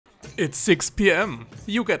It's 6 p.m.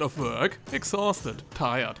 You get off work, exhausted,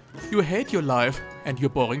 tired. You hate your life and your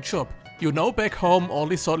boring job. You know back home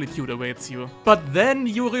only solitude awaits you. But then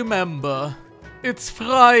you remember, it's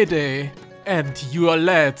Friday and your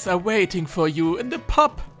lads are waiting for you in the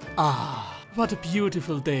pub. Ah, what a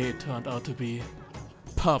beautiful day it turned out to be.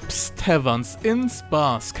 Pubs, taverns, inns,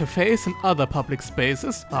 bars, cafes and other public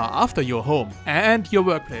spaces are after your home and your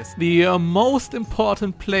workplace the most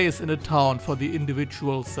important place in a town for the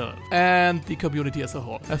individual self and the community as a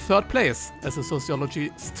whole. A third place, as a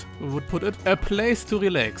sociologist would put it, a place to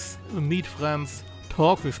relax, meet friends,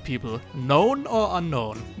 talk with people, known or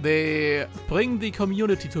unknown. They bring the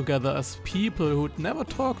community together as people who'd never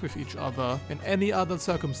talk with each other in any other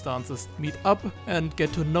circumstances, meet up and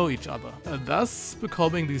get to know each other, thus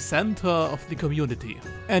becoming the center of the community.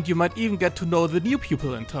 And you might even get to know the new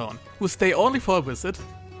people in town, who stay only for a visit.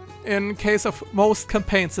 In case of most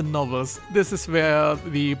campaigns and novels, this is where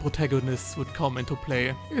the protagonists would come into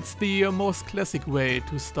play. It's the most classic way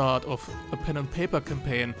to start off a pen and paper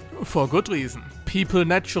campaign, for good reason. People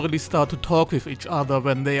naturally start to talk with each other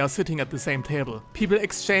when they are sitting at the same table. People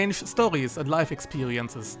exchange stories and life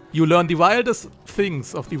experiences. You learn the wildest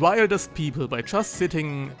things of the wildest people by just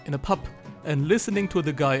sitting in a pub and listening to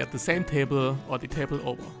the guy at the same table or the table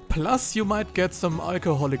over. Plus you might get some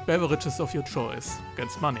alcoholic beverages of your choice,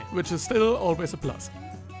 against money, which is still always a plus.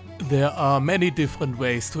 There are many different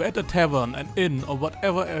ways to add a tavern, an inn or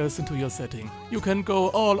whatever else into your setting. You can go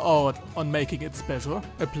all out on making it special,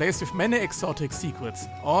 a place with many exotic secrets,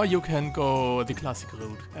 or you can go the classic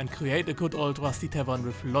route and create a good old rusty tavern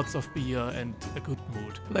with lots of beer and a good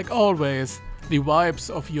mood. Like always, the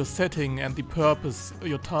vibes of your setting and the purpose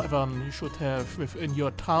your tavern should have within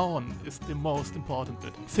your town is the most important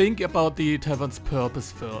bit. Think about the tavern's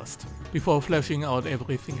purpose first, before fleshing out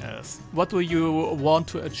everything else. What do you want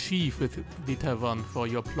to achieve with the tavern for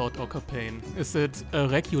your plot or campaign? Is it a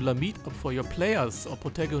regular meetup for your players or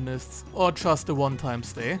protagonists, or just a one-time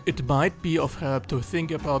stay? It might be of help to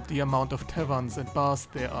think about the amount of taverns and bars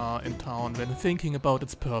there are in town when thinking about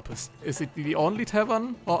its purpose. Is it the only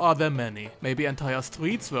tavern, or are there many? Maybe entire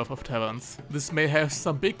streets worth of taverns. This may have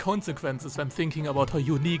some big consequences when thinking about how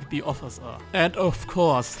unique the offers are. And of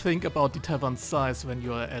course, think about the tavern's size when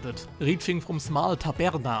you are at it, reaching from small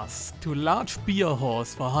tabernas to large beer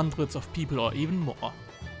halls for hundreds of people or even more.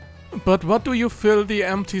 But what do you fill the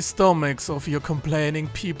empty stomachs of your complaining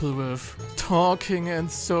people with? Talking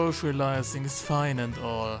and socializing is fine and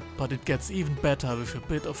all, but it gets even better with a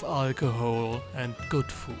bit of alcohol and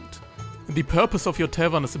good food. The purpose of your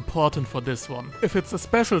tavern is important for this one. If it's a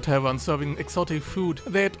special tavern serving exotic food,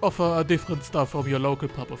 they'd offer different stuff from your local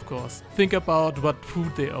pub, of course. Think about what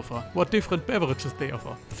food they offer, what different beverages they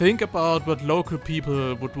offer. Think about what local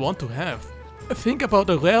people would want to have. Think about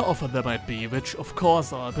a rare offer there might be, which of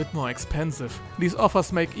course are a bit more expensive. These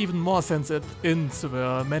offers make even more sense at inns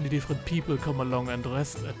where many different people come along and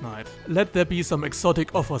rest at night. Let there be some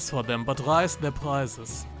exotic offers for them, but raise their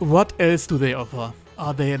prices. What else do they offer?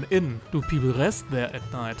 Are they an inn? Do people rest there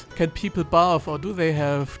at night? Can people bath, or do they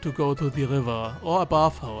have to go to the river or a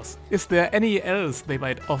bathhouse? Is there any else they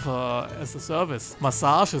might offer as a service?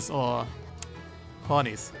 Massages or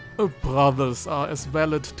hornies? Brothels are as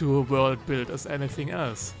valid to a world built as anything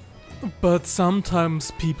else. But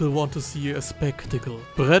sometimes people want to see a spectacle.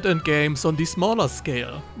 Bread and games on the smaller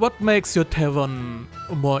scale. What makes your tavern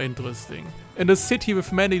more interesting? In a city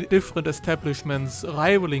with many different establishments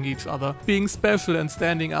rivaling each other, being special and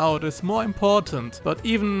standing out is more important. But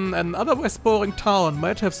even an otherwise boring town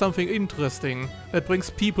might have something interesting that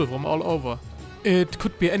brings people from all over. It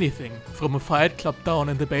could be anything, from a fight club down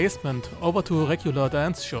in the basement over to a regular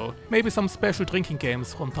dance show, maybe some special drinking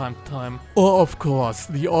games from time to time. Or of course,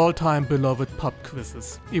 the all-time beloved pub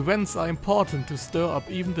quizzes. Events are important to stir up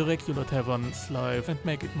even the regular tavern's life and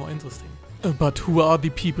make it more interesting. But who are the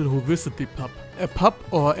people who visit the pub? A pub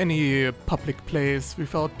or any public place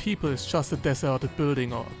without people is just a deserted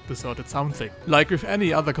building or deserted something. Like with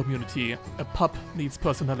any other community, a pub needs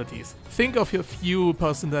personalities. Think of a few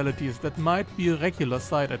personalities that might be a regular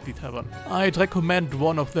sight at the tavern. I'd recommend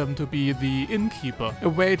one of them to be the innkeeper, a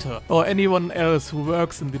waiter, or anyone else who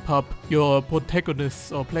works in the pub your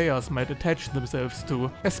protagonists or players might attach themselves to,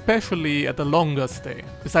 especially at a longer stay.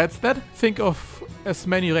 Besides that, think of as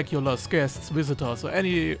many regulars, guests, visitors, or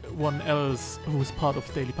anyone else who's part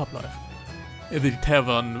of daily pub life. The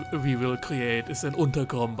tavern we will create is in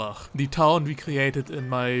Untergrombach, the town we created in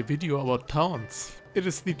my video about towns. It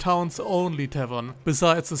is the town's only tavern,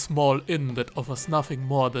 besides a small inn that offers nothing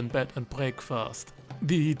more than bed and breakfast.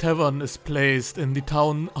 The tavern is placed in the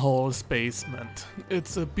town hall's basement.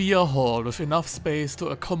 It's a beer hall with enough space to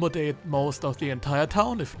accommodate most of the entire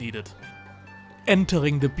town if needed.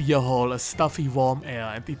 Entering the beer hall is stuffy warm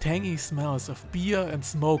air and the tangy smells of beer and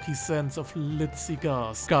smoky scents of lit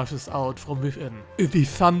cigars gushes out from within. The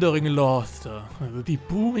thundering laughter, the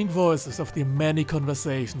booming voices of the many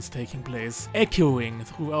conversations taking place, echoing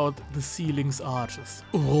throughout the ceiling's arches,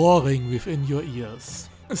 roaring within your ears.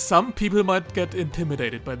 Some people might get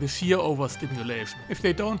intimidated by the sheer overstimulation if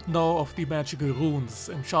they don't know of the magical runes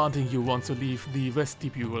enchanting you once you leave the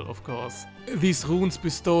vestibule, of course. These runes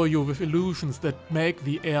bestow you with illusions that make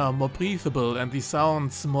the air more breathable and the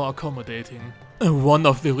sounds more accommodating. One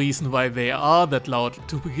of the reasons why they are that loud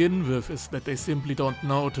to begin with is that they simply don't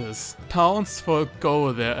notice. Townsfolk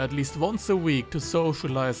go there at least once a week to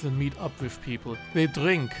socialize and meet up with people. They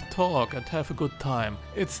drink, talk and have a good time.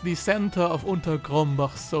 It's the center of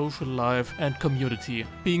Untergrombach's social life and community.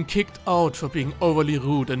 Being kicked out for being overly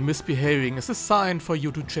rude and misbehaving is a sign for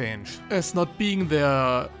you to change, as not being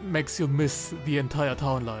there makes you miss the entire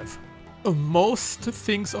town life. Most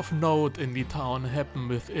things of note in the town happen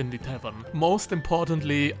within the tavern. Most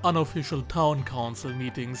importantly, unofficial town council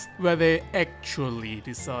meetings where they actually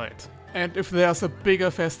decide. And if there's a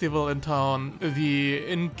bigger festival in town, the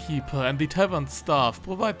innkeeper and the tavern staff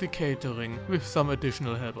provide the catering, with some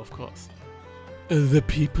additional help of course. The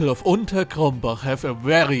people of Untergrombach have a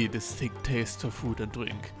very distinct taste for food and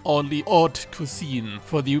drink. Only haute cuisine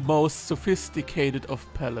for the most sophisticated of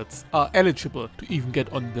palates are eligible to even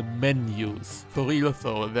get on the menus. For real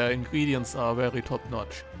though, their ingredients are very top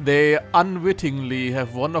notch. They unwittingly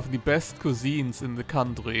have one of the best cuisines in the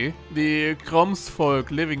country. The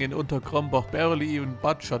Gromsfolk living in Untergrombach barely even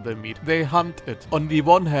butcher their meat. They hunt it. On the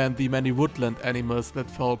one hand, the many woodland animals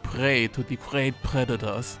that fall prey to the great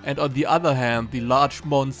predators, and on the other hand, the large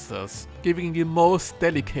monsters, giving the most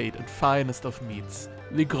delicate and finest of meats.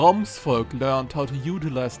 The Gromsfolk learned how to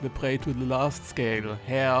utilize the prey to the last scale,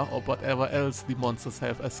 hair or whatever else the monsters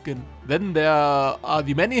have as skin. Then there are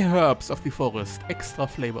the many herbs of the forest, extra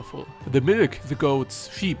flavorful. The milk the goats,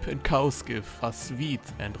 sheep and cows give are sweet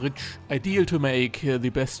and rich, ideal to make the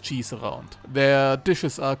best cheese around. Their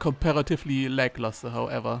dishes are comparatively lackluster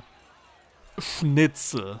however.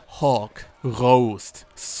 Schnitzel, hog, roast,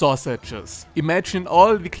 sausages. Imagine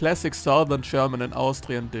all the classic southern German and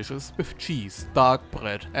Austrian dishes with cheese, dark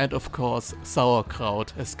bread and of course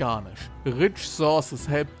sauerkraut as garnish. Rich sauces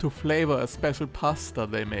help to flavor a special pasta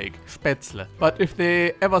they make, spätzle. But if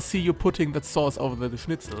they ever see you putting that sauce over the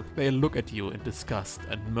schnitzel, they look at you in disgust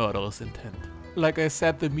and murderous intent. Like I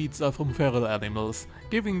said, the meats are from feral animals,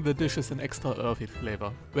 giving the dishes an extra earthy flavor.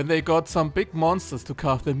 When they got some big monsters to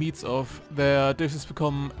carve the meats of, their dishes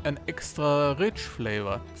become an extra rich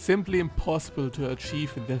flavor, simply impossible to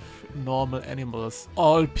achieve with normal animals.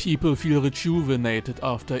 All people feel rejuvenated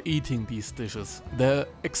after eating these dishes. The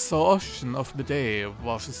exhaustion of the day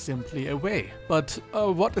washes simply away. But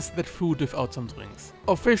what is that food without some drinks?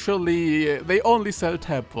 Officially, they only sell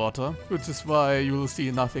tap water, which is why you'll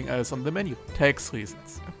see nothing else on the menu. Tax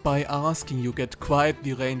reasons. By asking, you get quite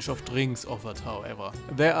the range of drinks offered, however.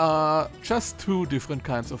 There are just two different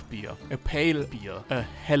kinds of beer. A pale beer, a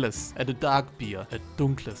helles, and a dark beer, a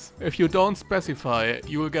dunkles. If you don't specify,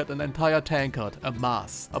 you will get an entire tankard, a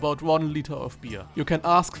mass, about 1 liter of beer. You can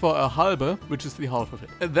ask for a halbe, which is the half of it.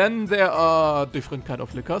 And then there are different kind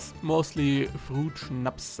of liquors, mostly fruit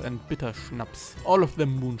schnapps and bitter schnapps. All of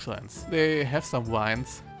them moonshines. They have some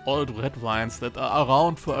wines. Old red wines that are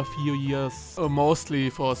around for a few years, mostly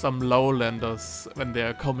for some lowlanders when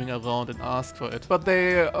they're coming around and ask for it. But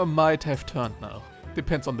they might have turned now.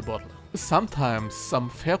 Depends on the bottle. Sometimes some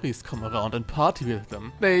fairies come around and party with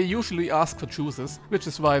them. They usually ask for juices, which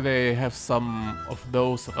is why they have some of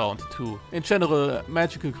those around too. In general,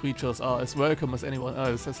 magical creatures are as welcome as anyone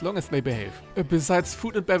else as long as they behave. Besides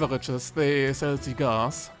food and beverages, they sell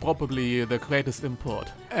cigars, probably the greatest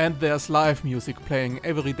import. And there's live music playing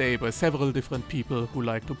every day by several different people who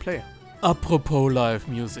like to play. Apropos live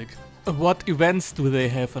music. What events do they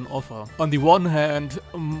have on offer? On the one hand,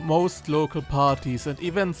 most local parties and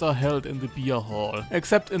events are held in the beer hall,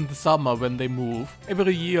 except in the summer when they move.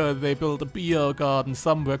 Every year they build a beer garden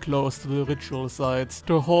somewhere close to the ritual sites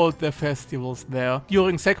to hold their festivals there.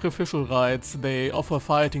 During sacrificial rites, they offer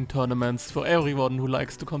fighting tournaments for everyone who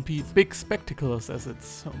likes to compete. Big spectacles, as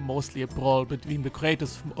it's mostly a brawl between the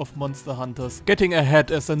greatest of monster hunters. Getting ahead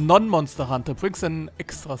as a non-monster hunter brings an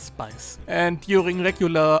extra spice. And during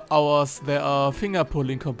regular hours, there are finger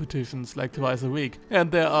pulling competitions like twice a week, and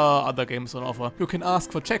there are other games on offer. You can ask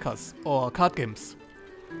for checkers or card games.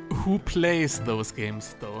 Who plays those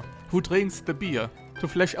games though? Who drinks the beer? To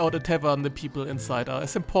flesh out a tavern, the people inside are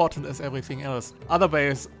as important as everything else.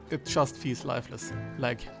 Otherwise, it just feels lifeless,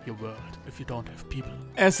 like your world, if you don't have people.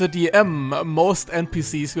 As a DM, most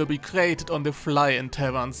NPCs will be created on the fly in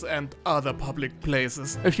taverns and other public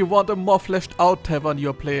places. If you want a more fleshed out tavern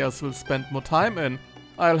your players will spend more time in,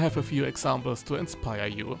 I'll have a few examples to inspire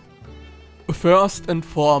you. First and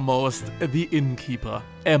foremost, the innkeeper,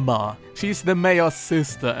 Emma. She's the mayor's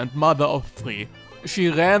sister and mother of 3. She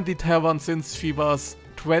ran the tavern since she was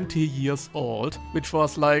 20 years old, which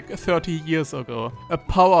was like 30 years ago. A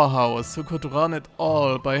powerhouse who could run it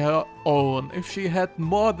all by her own if she had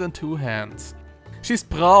more than 2 hands. She's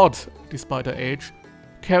proud, despite her age,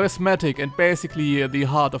 charismatic and basically the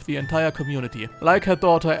heart of the entire community. Like her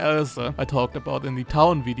daughter Elsa, I talked about in the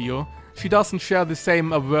town video, she doesn't share the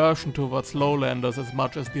same aversion towards lowlanders as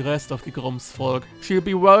much as the rest of the Grumsfolk. She'll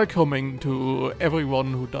be welcoming to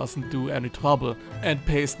everyone who doesn't do any trouble and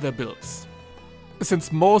pays their bills.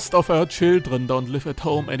 Since most of her children don't live at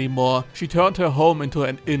home anymore, she turned her home into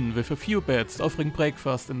an inn with a few beds offering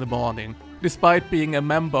breakfast in the morning. Despite being a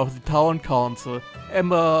member of the town council,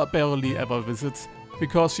 Emma barely ever visits,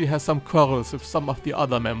 because she has some quarrels with some of the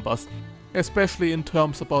other members, especially in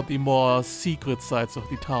terms about the more secret sides of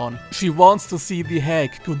the town. She wants to see the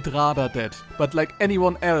hag Gundrada dead, but like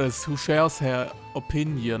anyone else who shares her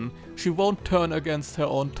opinion, she won't turn against her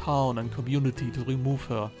own town and community to remove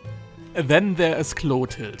her. Then there is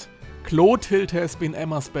Clotilde. Clotilde has been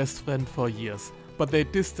Emma's best friend for years, but they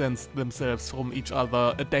distanced themselves from each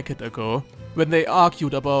other a decade ago, when they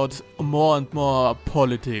argued about more and more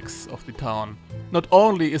politics of the town. Not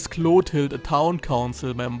only is Clotilde a town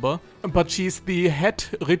council member, but she's the head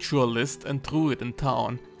ritualist and druid in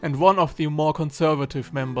town, and one of the more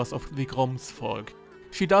conservative members of the Grumsfolk.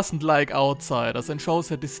 She doesn't like outsiders and shows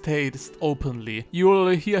her distaste openly. You'll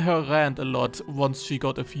hear her rant a lot once she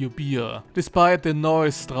got a few beer, despite the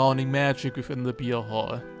noise drowning magic within the beer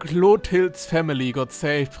hall. Clotilde's family got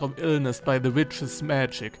saved from illness by the witch's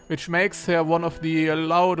magic, which makes her one of the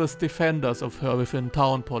loudest defenders of her within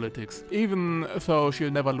town politics, even though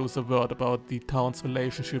she'll never lose a word about the town's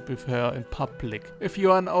relationship with her in public. If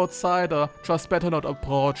you're an outsider, just better not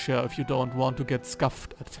approach her if you don't want to get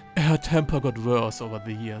scuffed at. Her temper got worse over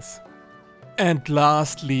the years. And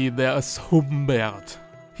lastly, there is Humbert.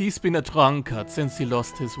 He's been a drunkard since he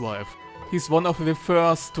lost his wife. He's one of the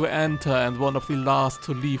first to enter and one of the last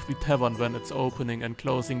to leave the tavern when it's opening and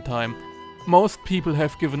closing time. Most people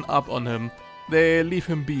have given up on him. They leave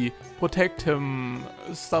him be, protect him.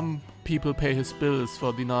 Some people pay his bills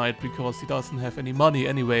for the night because he doesn't have any money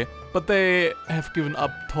anyway. But they have given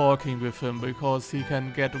up talking with him because he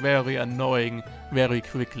can get very annoying very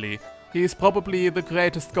quickly. He is probably the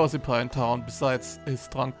greatest gossiper in town besides his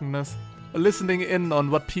drunkenness. Listening in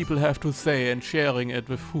on what people have to say and sharing it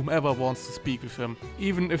with whomever wants to speak with him,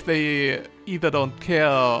 even if they either don't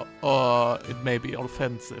care or it may be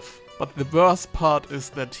offensive. But the worst part is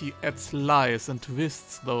that he adds lies and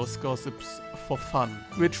twists those gossips for fun,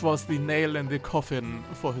 which was the nail in the coffin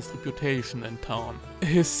for his reputation in town.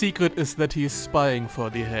 His secret is that he is spying for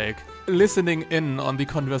the hag, listening in on the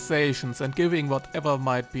conversations and giving whatever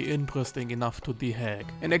might be interesting enough to the hag.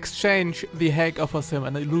 In exchange, the hag offers him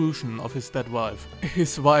an illusion of his dead wife.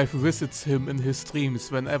 His wife visits him in his dreams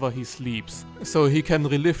whenever he sleeps, so he can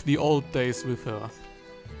relive the old days with her.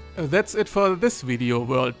 That's it for this video,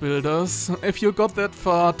 world builders. If you got that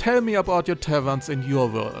far, tell me about your taverns in your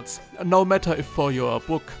worlds. No matter if for your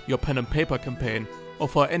book, your pen and paper campaign, or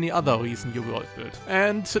for any other reason you world build.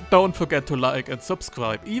 And don't forget to like and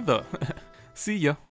subscribe either. See ya!